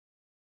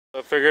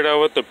I figured out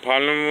what the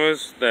problem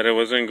was, that it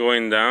wasn't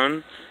going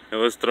down. It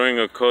was throwing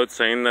a code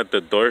saying that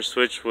the door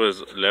switch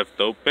was left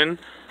open.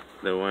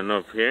 The one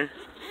up here,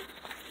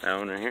 that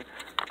one right here.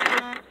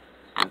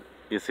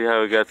 You see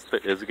how it got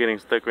stuck? It's getting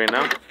stuck right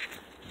now.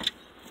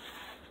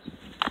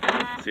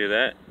 See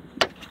that?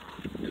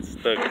 It's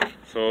stuck.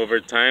 So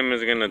over time,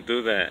 it's gonna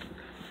do that.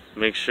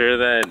 Make sure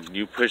that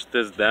you push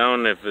this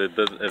down if the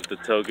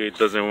tailgate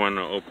doesn't want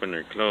to open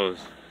or close.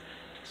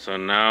 So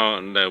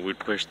now that we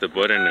push the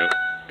button,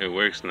 it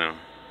works now.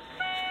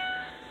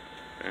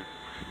 Okay.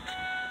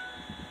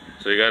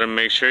 So you gotta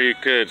make sure you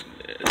could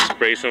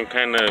spray some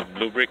kind of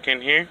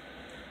lubricant here,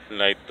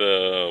 like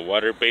the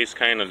water-based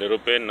kind, a little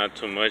bit, not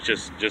too much,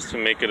 just to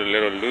make it a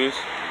little loose,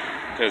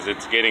 because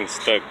it's getting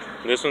stuck.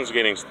 This one's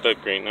getting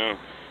stuck right now.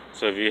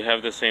 So if you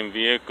have the same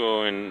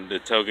vehicle and the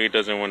tailgate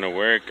doesn't want to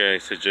work, I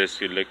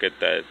suggest you look at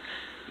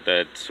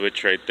that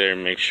switch right there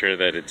and make sure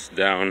that it's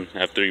down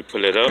after you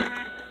pull it up.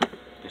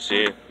 You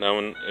see that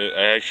one?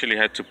 I actually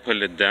had to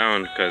pull it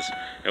down because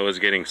it was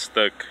getting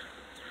stuck.